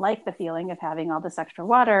didn't like the feeling of having all this extra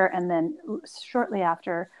water. And then shortly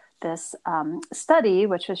after this study,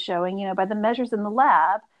 which was showing, by the measures in the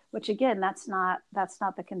lab, which again, that's not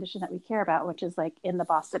the condition that we care about, which is like in the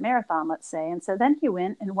Boston Marathon, let's say. And so then he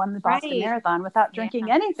went and won the Boston Marathon without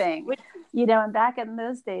drinking anything, and back in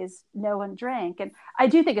those days, no one drank. And I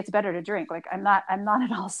do think it's better to drink. Like I'm not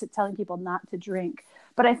at all telling people not to drink,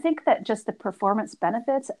 but I think that just the performance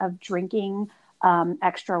benefits of drinking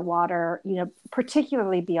extra water,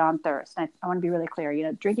 particularly beyond thirst. I want to be really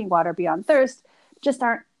clear, drinking water beyond thirst just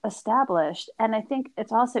aren't established. And I think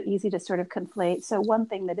it's also easy to sort of conflate. So one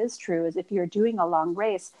thing that is true is if you're doing a long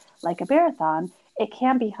race, like a marathon, it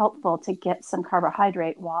can be helpful to get some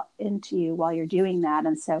carbohydrate into you while you're doing that.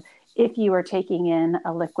 And so if you are taking in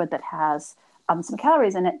a liquid that has some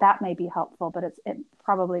calories in it, that may be helpful, but it's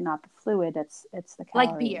probably not the fluid. It's the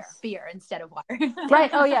calories. Like beer instead of water.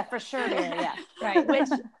 Right. Oh yeah, for sure. Beer. Yeah. Right. Which,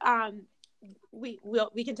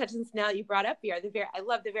 we can touch on this now that you brought up beer. I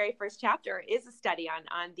love the very first chapter is a study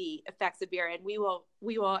on the effects of beer, and we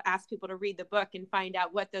will ask people to read the book and find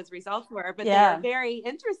out what those results were. But they are very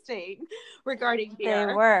interesting regarding beer.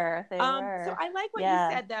 They were. So I like what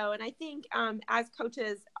you said though, and I think as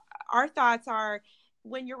coaches, our thoughts are,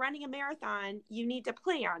 when you're running a marathon, you need to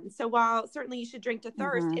plan. So while certainly you should drink to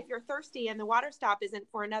thirst, if you're thirsty and the water stop isn't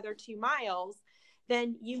for another 2 miles,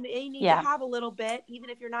 then you may need to have a little bit, even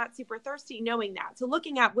if you're not super thirsty, knowing that. So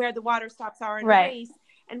looking at where the water stops are in a race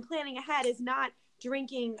and planning ahead is not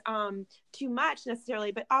drinking too much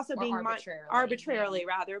necessarily, but also being arbitrarily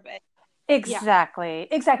rather. But Exactly.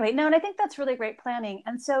 No, and I think that's really great planning.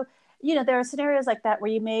 And so, there are scenarios like that where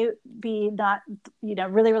you may be not,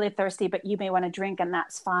 really, really thirsty, but you may want to drink, and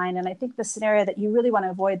that's fine. And I think the scenario that you really want to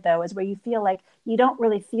avoid though is where you feel like you don't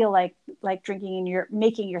really feel like drinking and you're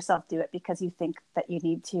making yourself do it because you think that you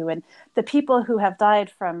need to. And the people who have died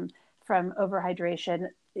from overhydration,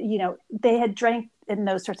 they had drank in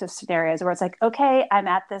those sorts of scenarios where it's like, okay, I'm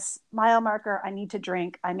at this mile marker, I need to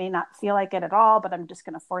drink. I may not feel like it at all, but I'm just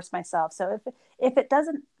going to force myself. So if it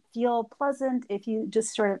doesn't feel pleasant, if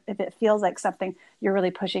it feels like something you're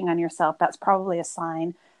really pushing on yourself, that's probably a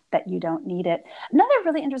sign that you don't need it. Another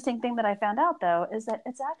really interesting thing that I found out though is that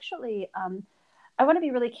it's actually I want to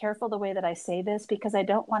be really careful the way that I say this, because I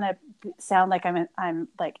don't want to sound like I'm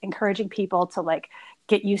like encouraging people to like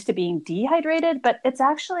get used to being dehydrated, but it's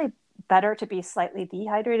actually better to be slightly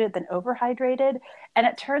dehydrated than overhydrated. And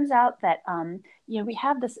it turns out that, we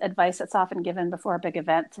have this advice that's often given before a big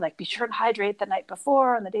event to like be sure to hydrate the night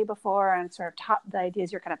before and the day before, and sort of the idea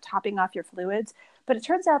is you're kind of topping off your fluids. But it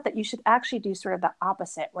turns out that you should actually do sort of the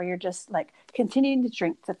opposite, where you're just like continuing to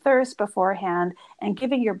drink to thirst beforehand and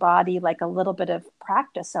giving your body like a little bit of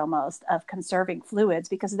practice almost of conserving fluids,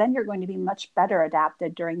 because then you're going to be much better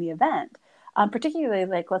adapted during the event. Particularly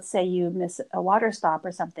like, let's say you miss a water stop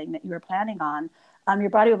or something that you were planning on, your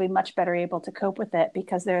body will be much better able to cope with it,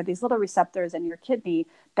 because there are these little receptors in your kidney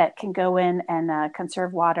that can go in and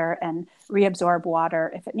conserve water and reabsorb water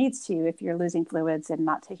if it needs to, if you're losing fluids and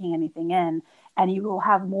not taking anything in. And you will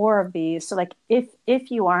have more of these. So like if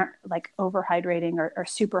you aren't like overhydrating or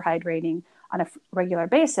super hydrating on a regular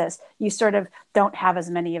basis, you sort of don't have as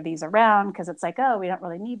many of these around, because it's like, oh, we don't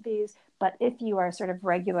really need these. But if you are sort of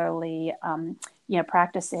regularly,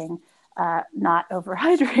 practicing not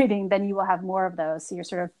overhydrating, then you will have more of those. So you're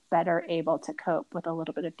sort of better able to cope with a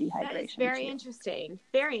little bit of dehydration. That is very interesting.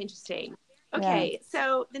 Very interesting. Okay. Yeah.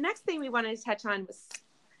 So the next thing we wanted to touch on was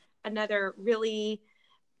another really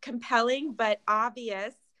compelling but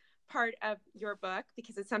obvious part of your book,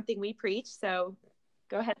 because it's something we preach. So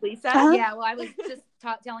go ahead, Lisa. Yeah. Well, I was just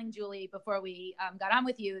telling Julie before we got on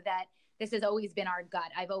with you that this has always been our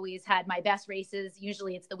gut. I've always had my best races.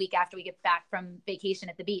 Usually it's the week after we get back from vacation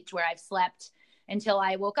at the beach, where I've slept until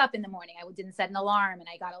I woke up in the morning. I didn't set an alarm, and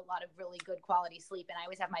I got a lot of really good quality sleep. And I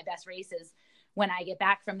always have my best races when I get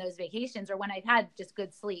back from those vacations, or when I've had just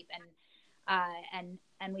good sleep. And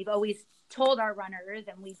And we've always told our runners,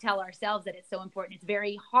 and we tell ourselves that it's so important. It's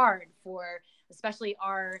very hard for, especially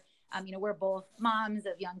our, we're both moms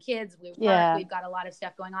of young kids. We've got a lot of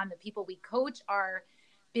stuff going on. The people we coach are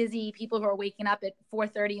busy people who are waking up at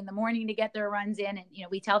 4:30 in the morning to get their runs in. And,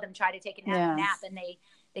 we tell them, try to take a nap, and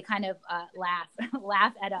they kind of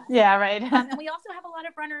laugh at us. Yeah. Right. And we also have a lot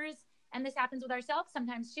of runners, and this happens with ourselves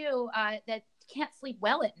sometimes too, that can't sleep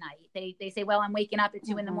well at night. They say, well, I'm waking up at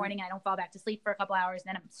 2 in the morning. I don't fall back to sleep for a couple hours.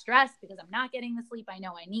 And then I'm stressed because I'm not getting the sleep I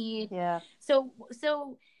know I need. Yeah. So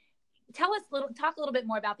talk a little bit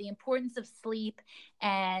more about the importance of sleep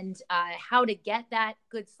and how to get that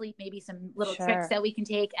good sleep, maybe some little tricks that we can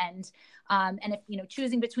take. And if,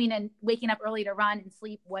 choosing between waking up early to run and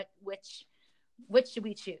sleep, which should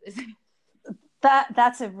we choose?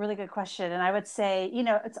 That's a really good question. And I would say,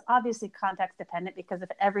 it's obviously context dependent, because if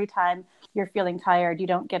every time you're feeling tired, you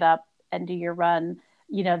don't get up and do your run,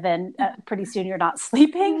 then pretty soon you're not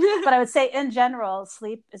sleeping. But I would say in general,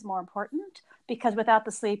 sleep is more important, because without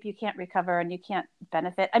the sleep, you can't recover and you can't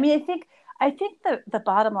benefit. I mean, I think the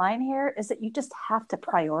bottom line here is that you just have to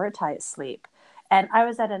prioritize sleep. And I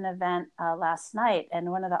was at an event last night,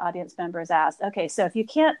 and one of the audience members asked, okay, so if you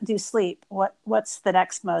can't do sleep, what's the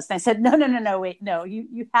next most? And I said, no, wait, no,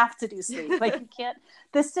 you have to do sleep. Like, you can't,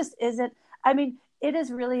 this just isn't, I mean, it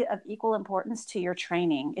is really of equal importance to your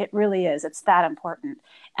training. It really is. It's that important.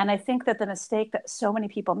 And I think that the mistake that so many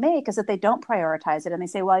people make is that they don't prioritize it, and they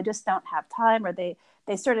say, well, I just don't have time, or they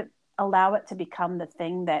sort of allow it to become the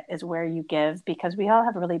thing that is where you give, because we all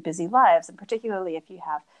have really busy lives. And particularly if you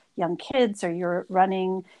have young kids, or you're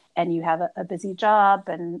running and you have a busy job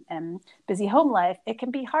and busy home life, it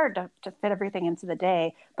can be hard to fit everything into the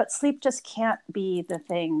day. But sleep just can't be the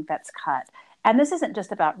thing that's cut. And this isn't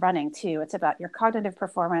just about running too. It's about your cognitive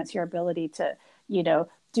performance, your ability to,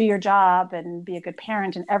 do your job and be a good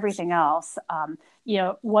parent and everything else.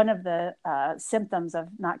 One of the symptoms of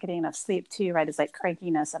not getting enough sleep too, right, is like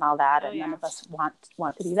crankiness and all that. And none of us want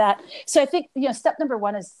to do that. So I think, step number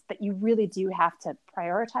one is that you really do have to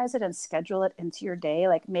prioritize it and schedule it into your day.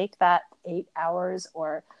 Like, make that 8 hours,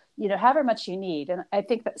 or, however much you need. And I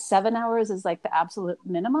think that 7 hours is like the absolute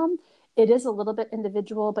minimum. It is a little bit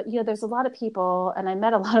individual, but there's a lot of people, and I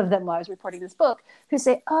met a lot of them while I was reporting this book, who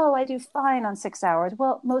say, oh, I do fine on 6 hours.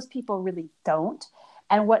 Well, most people really don't.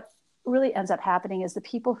 And what really ends up happening is the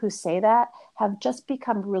people who say that have just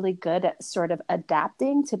become really good at sort of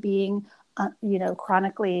adapting to being,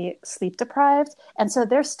 chronically sleep deprived. And so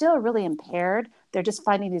they're still really impaired. They're just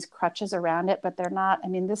finding these crutches around it, but they're not. I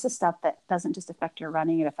mean, this is stuff that doesn't just affect your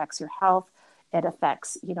running, it affects your health. It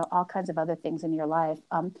affects, all kinds of other things in your life.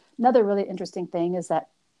 Another really interesting thing is that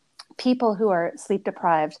people who are sleep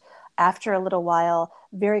deprived, after a little while,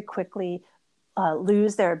 very quickly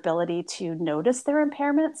lose their ability to notice their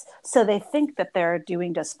impairments. So they think that they're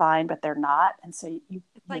doing just fine, but they're not. And so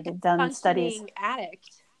you've done studies. Addict.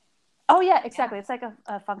 Oh, yeah, exactly. It's like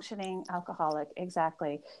a functioning alcoholic.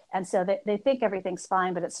 Exactly. And so they think everything's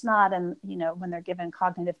fine, but it's not. And, when they're given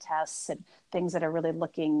cognitive tests and things that are really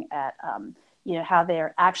looking at, how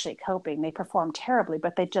they're actually coping, they perform terribly,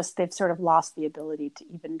 but they've sort of lost the ability to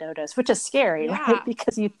even notice, which is scary, right?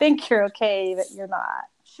 Because you think you're okay, but you're not.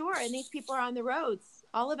 Sure. And these people are on the roads.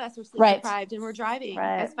 All of us are sleep deprived, and we're driving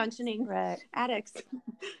as functioning addicts.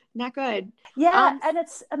 Not good. Yeah. And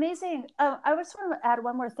it's amazing. I just want to add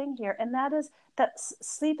one more thing here. And that is that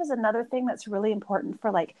sleep is another thing that's really important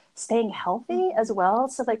for like staying healthy as well.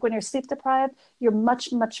 So like when you're sleep deprived, you're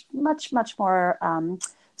much, much, much, much more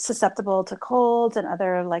susceptible to colds and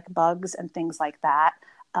other like bugs and things like that.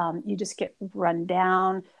 You just get run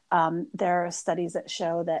down. There are studies that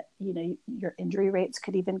show that, your injury rates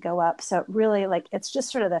could even go up. So really, like, it's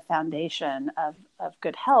just sort of the foundation of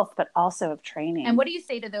good health, but also of training. And what do you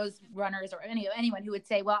say to those runners, or anyone who would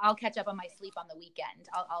say, well, I'll catch up on my sleep on the weekend.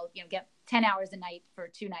 I'll get 10 hours a night for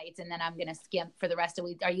 2 nights, and then I'm going to skimp for the rest of the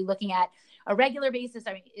week. Are you looking at a regular basis?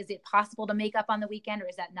 I mean, is it possible to make up on the weekend, or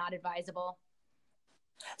is that not advisable?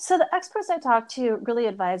 So the experts I talk to really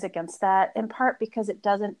advise against that, in part because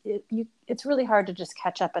it's really hard to just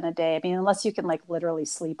catch up in a day. I mean, unless you can like literally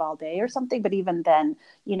sleep all day or something, but even then,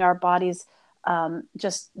 our bodies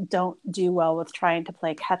just don't do well with trying to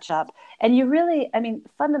play catch up. And you really,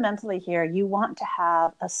 fundamentally here, you want to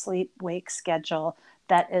have a sleep-wake schedule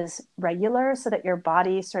that is regular so that your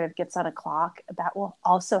body sort of gets on a clock. That will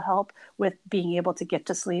also help with being able to get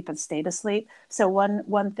to sleep and stay to sleep. So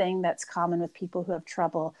one thing that's common with people who have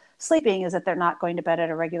trouble sleeping is that they're not going to bed at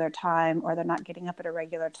a regular time, or they're not getting up at a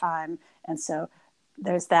regular time. And so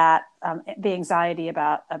there's that. The anxiety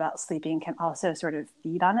about sleeping can also sort of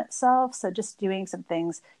feed on itself. So just doing some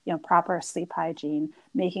things, proper sleep hygiene,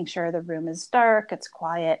 making sure the room is dark, it's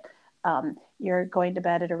quiet, you're going to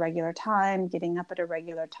bed at a regular time, getting up at a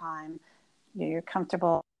regular time, you're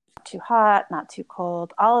comfortable, not too hot, not too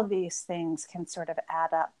cold. All of these things can sort of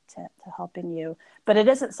add up to helping you. But it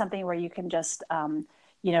isn't something where you can just,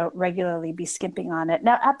 regularly be skimping on it.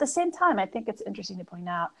 Now, at the same time, I think it's interesting to point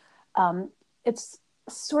out, it's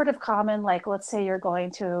sort of common, like let's say you're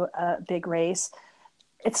going to a big race.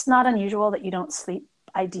 It's not unusual that you don't sleep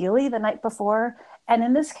ideally the night before. And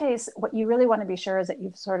in this case, what you really want to be sure is that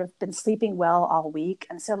you've sort of been sleeping well all week.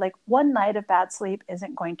 And so like one night of bad sleep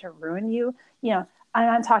isn't going to ruin you.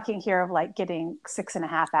 I'm talking here of like getting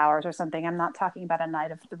 6.5 hours or something. I'm not talking about a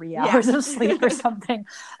night of 3 hours of sleep or something.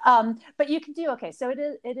 But you can do okay. So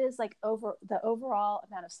it is like the overall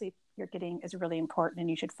amount of sleep you're getting is really important, and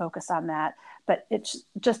you should focus on that. But it's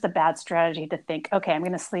just a bad strategy to think, okay, I'm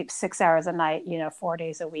going to sleep 6 hours a night, 4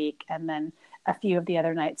 days a week, and then a few of the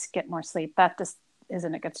other nights get more sleep. That just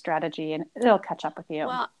isn't a good strategy, and it'll catch up with you.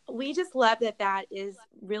 Well, we just love that is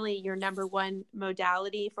really your number one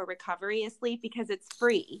modality for recovery is sleep, because it's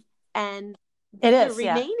free. And the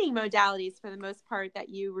remaining modalities for the most part that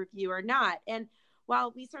you review are not. And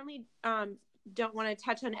while we certainly don't want to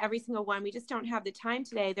touch on every single one, we just don't have the time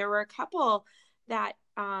today. There were a couple that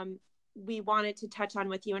we wanted to touch on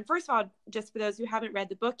with you. And first of all, just for those who haven't read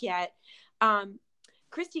the book yet,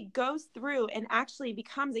 Christy goes through and actually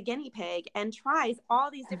becomes a guinea pig and tries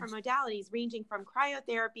all these different modalities, ranging from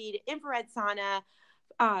cryotherapy to infrared sauna,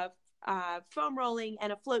 foam rolling,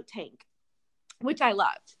 and a float tank, which I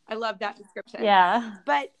loved. I loved that description. Yeah.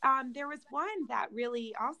 But there was one that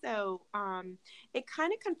really also, it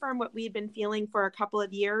kind of confirmed what we'd been feeling for a couple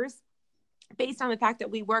of years, based on the fact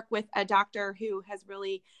that we work with a doctor who has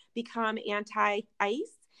really become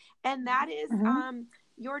anti-ice. And that is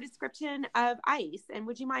your description of ice. And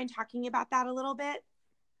would you mind talking about that a little bit?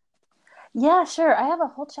 Yeah, sure. I have a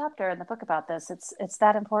whole chapter in the book about this. It's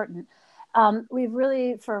that important. We've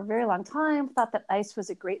really, for a very long time, thought that ice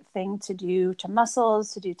was a great thing to do to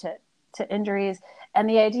muscles, to do to injuries. And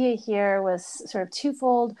the idea here was sort of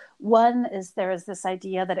twofold. One is there is this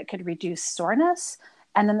idea that it could reduce soreness.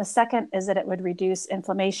 And then the second is that it would reduce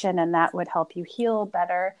inflammation, and that would help you heal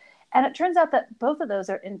better. And it turns out that both of those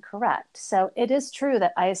are incorrect. So it is true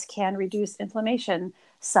that ice can reduce inflammation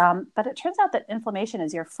some, but it turns out that inflammation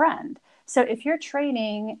is your friend. So if you're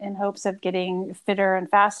training in hopes of getting fitter and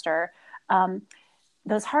faster,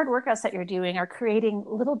 those hard workouts that you're doing are creating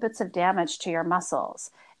little bits of damage to your muscles.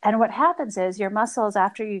 And what happens is your muscles,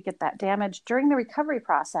 after you get that damage during the recovery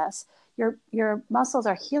process, your muscles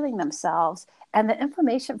are healing themselves. And the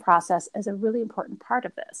inflammation process is a really important part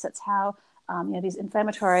of this. It's how these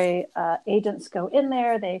inflammatory agents go in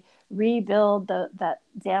there. They rebuild that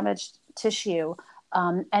damaged tissue.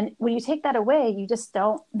 And when you take that away, you just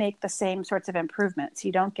don't make the same sorts of improvements.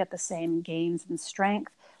 You don't get the same gains in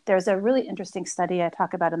strength. There's a really interesting study I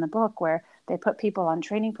talk about in the book where they put people on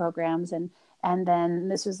training programs, and then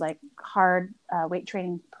this was like hard weight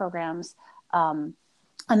training programs. And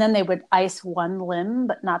then they would ice one limb,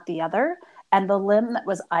 but not the other. And the limb that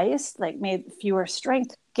was iced, like, made fewer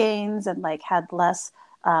strength gains and like had less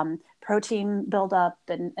protein buildup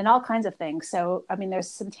and all kinds of things. So, I mean, there's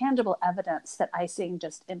some tangible evidence that icing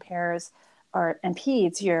just impairs or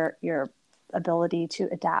impedes your ability to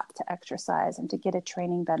adapt to exercise and to get a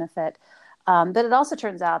training benefit. But it also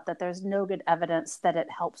turns out that there's no good evidence that it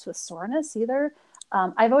helps with soreness either.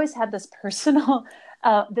 I've always had this personal,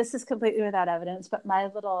 this is completely without evidence, but my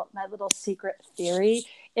little secret theory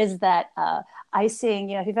is that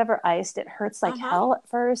icing, if you've ever iced, it hurts like hell at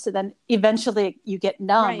first, and then eventually you get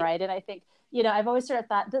numb, right? And I think, I've always sort of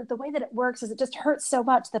thought the way that it works is it just hurts so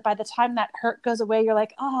much that by the time that hurt goes away, you're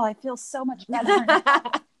like, oh, I feel so much better.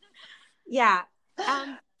 Yeah.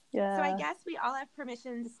 Yeah. So I guess we all have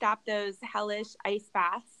permission to stop those hellish ice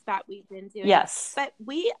baths that we've been doing. Yes. But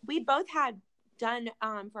we both had done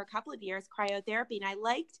for a couple of years cryotherapy, and I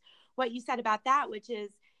liked what you said about that, which is,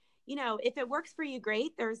 if it works for you,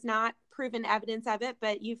 great. There's not proven evidence of it,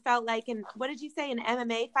 but you felt like what did you say, an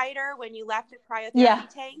MMA fighter when you left the cryotherapy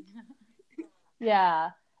tank?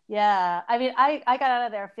 Yeah. I mean, I got out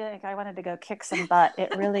of there feeling like I wanted to go kick some butt.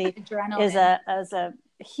 It really is a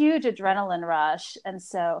huge adrenaline rush. And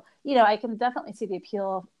so, I can definitely see the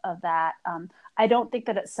appeal of that. I don't think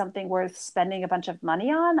that it's something worth spending a bunch of money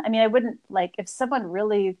on. I mean, I wouldn't, like, if someone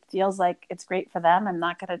really feels like it's great for them, I'm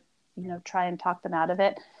not going to, try and talk them out of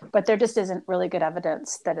it. But there just isn't really good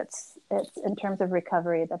evidence that it's in terms of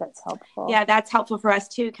recovery, that it's helpful. Yeah, that's helpful for us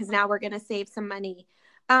too, because now we're going to save some money.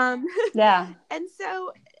 Um, Yeah. and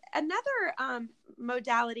so another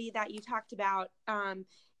modality that you talked about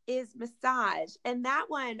is massage. And that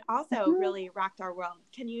one also Mhm. really rocked our world.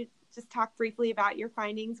 Can you just talk briefly about your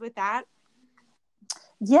findings with that?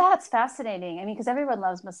 Yeah, it's fascinating. I mean, because everyone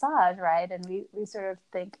loves massage, right? And we sort of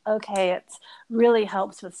think, okay, it really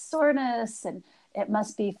helps with soreness and it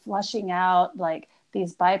must be flushing out like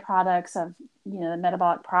these byproducts of, the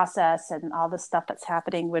metabolic process and all the stuff that's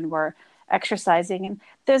happening when we're exercising. And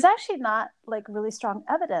there's actually not like really strong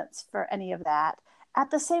evidence for any of that.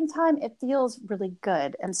 At the same time, it feels really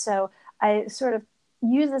good. And so I sort of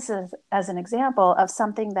use this as an example of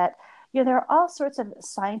something that there are all sorts of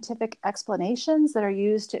scientific explanations that are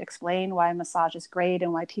used to explain why massage is great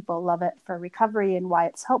and why people love it for recovery and why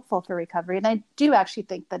it's helpful for recovery. And I do actually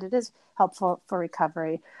think that it is helpful for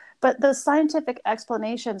recovery. But those scientific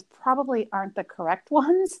explanations probably aren't the correct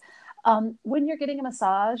ones. When you're getting a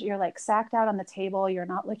massage, you're like sacked out on the table, you're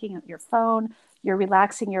not looking at your phone, you're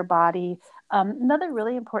relaxing your body. Another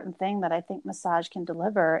really important thing that I think massage can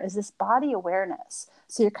deliver is this body awareness.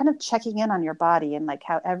 So you're kind of checking in on your body and like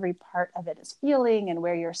how every part of it is feeling and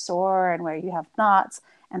where you're sore and where you have knots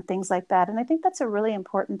and things like that. And I think that's a really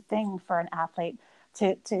important thing for an athlete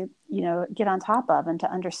to get on top of and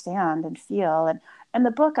to understand and feel. And in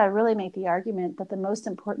the book, I really make the argument that the most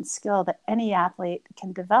important skill that any athlete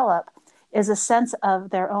can develop is a sense of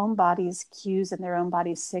their own body's cues and their own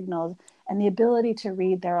body's signals and the ability to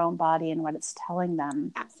read their own body and what it's telling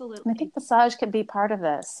them. Absolutely. And I think massage can be part of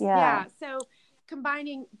this. Yeah. Yeah. So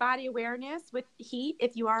combining body awareness with heat,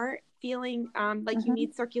 if you are feeling like you Mm-hmm.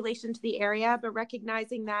 need circulation to the area, but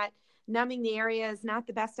recognizing that numbing the area is not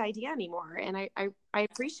the best idea anymore. And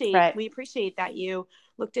Right. we appreciate that you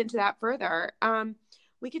looked into that further.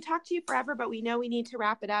 We could talk to you forever, but we know we need to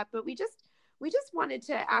wrap it up. But we just wanted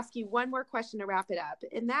to ask you one more question to wrap it up.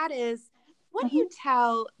 And that is, what do Mm-hmm. you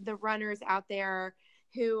tell the runners out there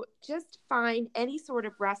who just find any sort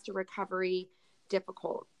of rest or recovery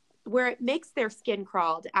difficult, where it makes their skin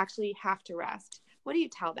crawl to actually have to rest? What do you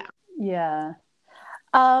tell them? Yeah.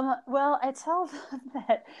 Well, I tell them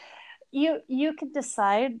that you can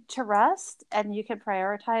decide to rest and you can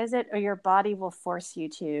prioritize it, or your body will force you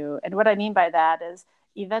to. And what I mean by that is,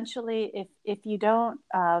 eventually, if you don't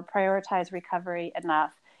prioritize recovery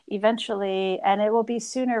enough, eventually, and it will be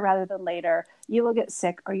sooner rather than later, you will get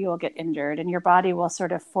sick or you will get injured, and your body will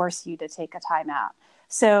sort of force you to take a time out.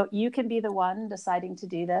 So you can be the one deciding to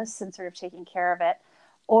do this and sort of taking care of it,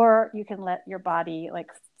 or you can let your body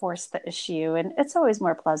like force the issue. And it's always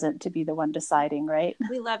more pleasant to be the one deciding, right?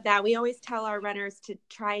 We love that. We always tell our runners to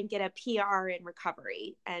try and get a PR in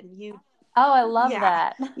recovery. And Oh, I love yeah,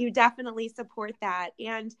 that. you definitely support that.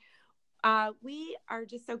 And we are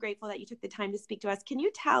just so grateful that you took the time to speak to us. Can you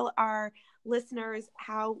tell our listeners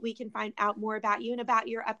how we can find out more about you and about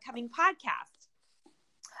your upcoming podcast?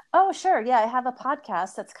 Oh, sure. Yeah, I have a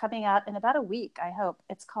podcast that's coming out in about a week, I hope.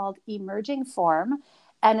 It's called Emerging Form,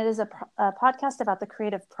 and it is a podcast about the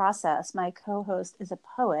creative process. My co-host is a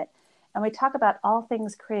poet, and we talk about all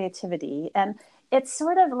things creativity. And it's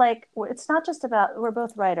sort of like, it's not just about, we're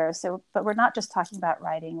both writers, so, but we're not just talking about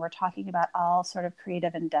writing, we're talking about all sort of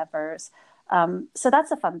creative endeavors. So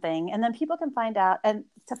that's a fun thing. And then people can find out, and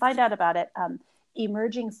to find out about it,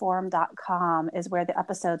 emergingform.com is where the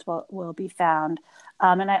episodes will be found.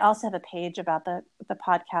 And I also have a page about the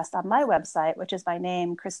podcast on my website, which is my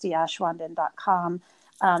name, christyashwanden.com.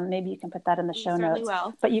 Maybe you can put that in the show Certainly notes.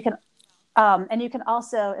 will. But you can, and you can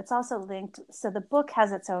also, it's also linked. So the book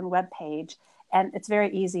has its own webpage, and it's very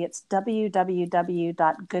easy. It's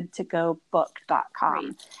www.goodtogobook.com.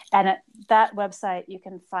 Great. And at that website, you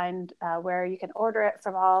can find where you can order it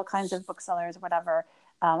from all kinds of booksellers, whatever.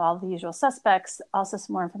 All the usual suspects, also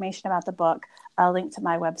some more information about the book, a link to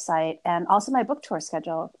my website, and also my book tour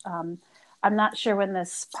schedule. I'm not sure when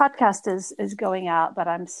this podcast is going out, but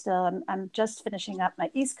I'm just finishing up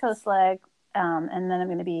my East Coast leg, and then I'm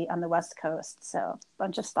going to be on the West Coast. So a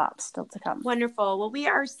bunch of stops still to come. Wonderful. Well, we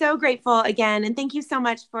are so grateful again. And thank you so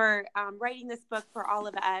much for writing this book for all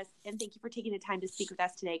of us. And thank you for taking the time to speak with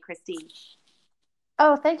us today, Christy.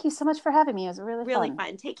 Oh, thank you so much for having me. It was really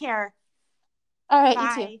fun. Take care. All right,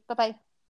 Bye. you too. Bye-bye.